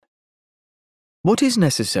What is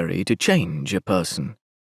necessary to change a person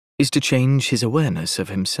is to change his awareness of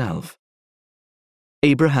himself.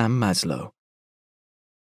 Abraham Maslow.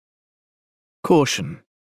 Caution.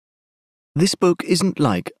 This book isn't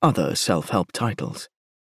like other self-help titles.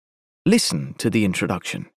 Listen to the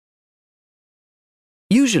introduction.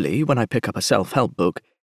 Usually, when I pick up a self-help book,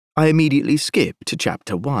 I immediately skip to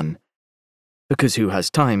chapter 1, because who has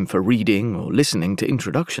time for reading or listening to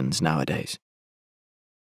introductions nowadays?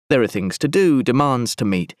 There are things to do, demands to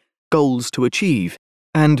meet, goals to achieve,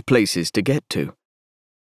 and places to get to.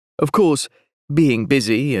 Of course, being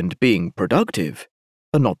busy and being productive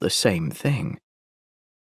are not the same thing.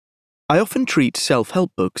 I often treat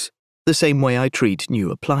self-help books the same way I treat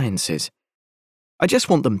new appliances. I just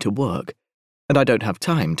want them to work, and I don't have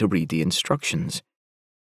time to read the instructions.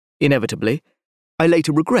 Inevitably, I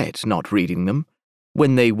later regret not reading them,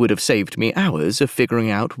 when they would have saved me hours of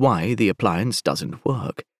figuring out why the appliance doesn't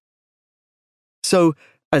work. So,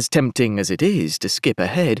 as tempting as it is to skip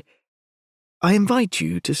ahead, I invite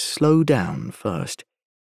you to slow down first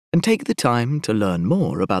and take the time to learn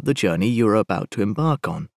more about the journey you're about to embark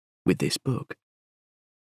on with this book.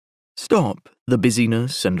 Stop the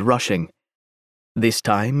busyness and rushing. This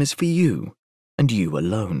time is for you and you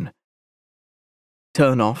alone.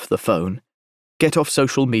 Turn off the phone, get off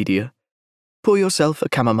social media, pour yourself a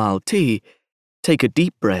chamomile tea, take a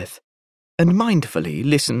deep breath, and mindfully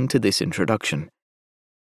listen to this introduction.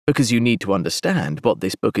 Because you need to understand what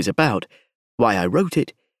this book is about, why I wrote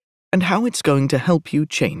it, and how it's going to help you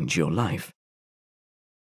change your life.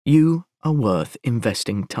 You are worth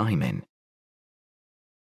investing time in.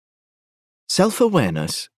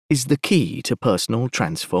 Self-awareness is the key to personal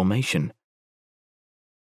transformation.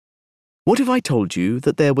 What if I told you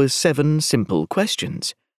that there were 7 simple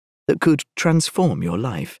questions that could transform your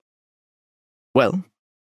life? Well,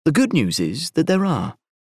 the good news is that there are,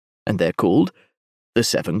 and they're called the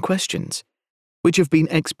 7 questions, which have been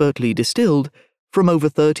expertly distilled from over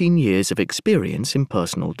 13 years of experience in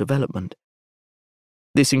personal development.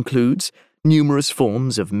 This includes numerous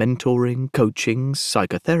forms of mentoring, coaching,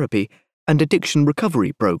 psychotherapy, and addiction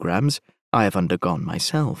recovery programs I have undergone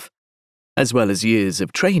myself, as well as years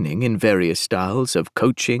of training in various styles of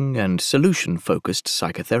coaching and solution-focused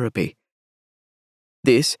psychotherapy.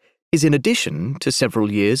 This is in addition to several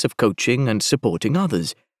years of coaching and supporting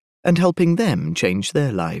others, and helping them change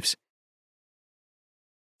their lives.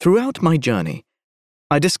 Throughout my journey,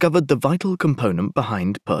 I discovered the vital component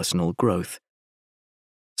behind personal growth: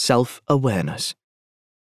 self-awareness.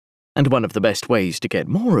 And one of the best ways to get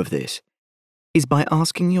more of this is by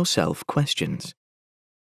asking yourself questions.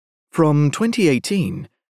 From 2018,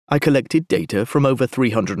 I collected data from over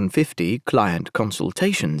 350 client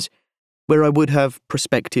consultations, where I would have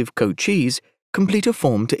prospective coachees complete a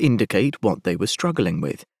form to indicate what they were struggling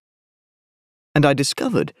with. And I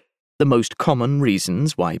discovered the most common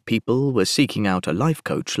reasons why people were seeking out a life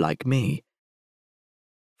coach like me.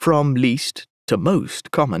 From least to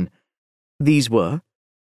most common, these were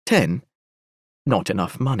 10. Not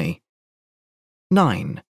enough money.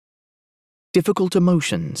 9. Difficult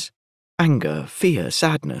emotions, anger, fear,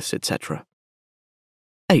 sadness, etc.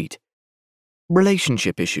 8.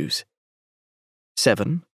 Relationship issues.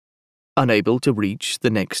 7. Unable to reach the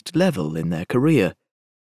next level in their career.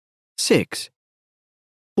 6.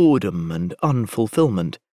 Boredom and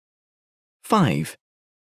unfulfillment. 5.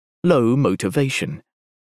 Low motivation.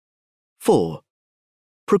 4.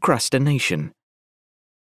 Procrastination.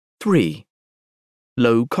 3.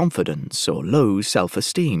 Low confidence or low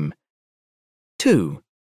self-esteem. 2.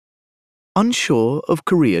 Unsure of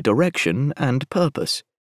career direction and purpose.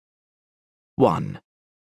 1.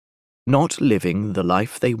 Not living the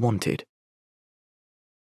life they wanted.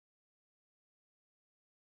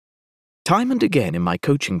 Time and again in my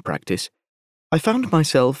coaching practice, I found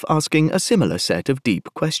myself asking a similar set of deep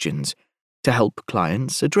questions to help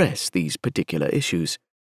clients address these particular issues.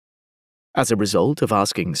 As a result of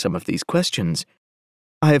asking some of these questions,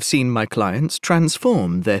 I have seen my clients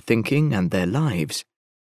transform their thinking and their lives.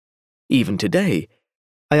 Even today,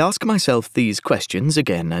 I ask myself these questions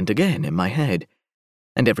again and again in my head,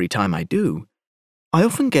 and every time I do, I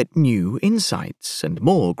often get new insights and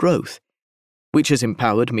more growth, which has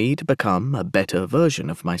empowered me to become a better version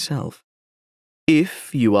of myself.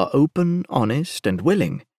 If you are open, honest, and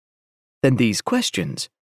willing, then these questions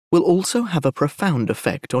will also have a profound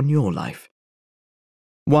effect on your life.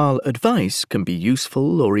 While advice can be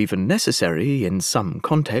useful or even necessary in some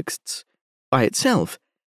contexts, by itself,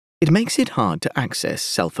 it makes it hard to access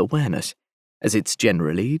self-awareness, as it's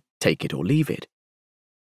generally take it or leave it.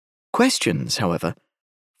 Questions, however,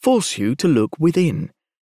 force you to look within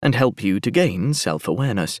and help you to gain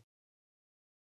self-awareness.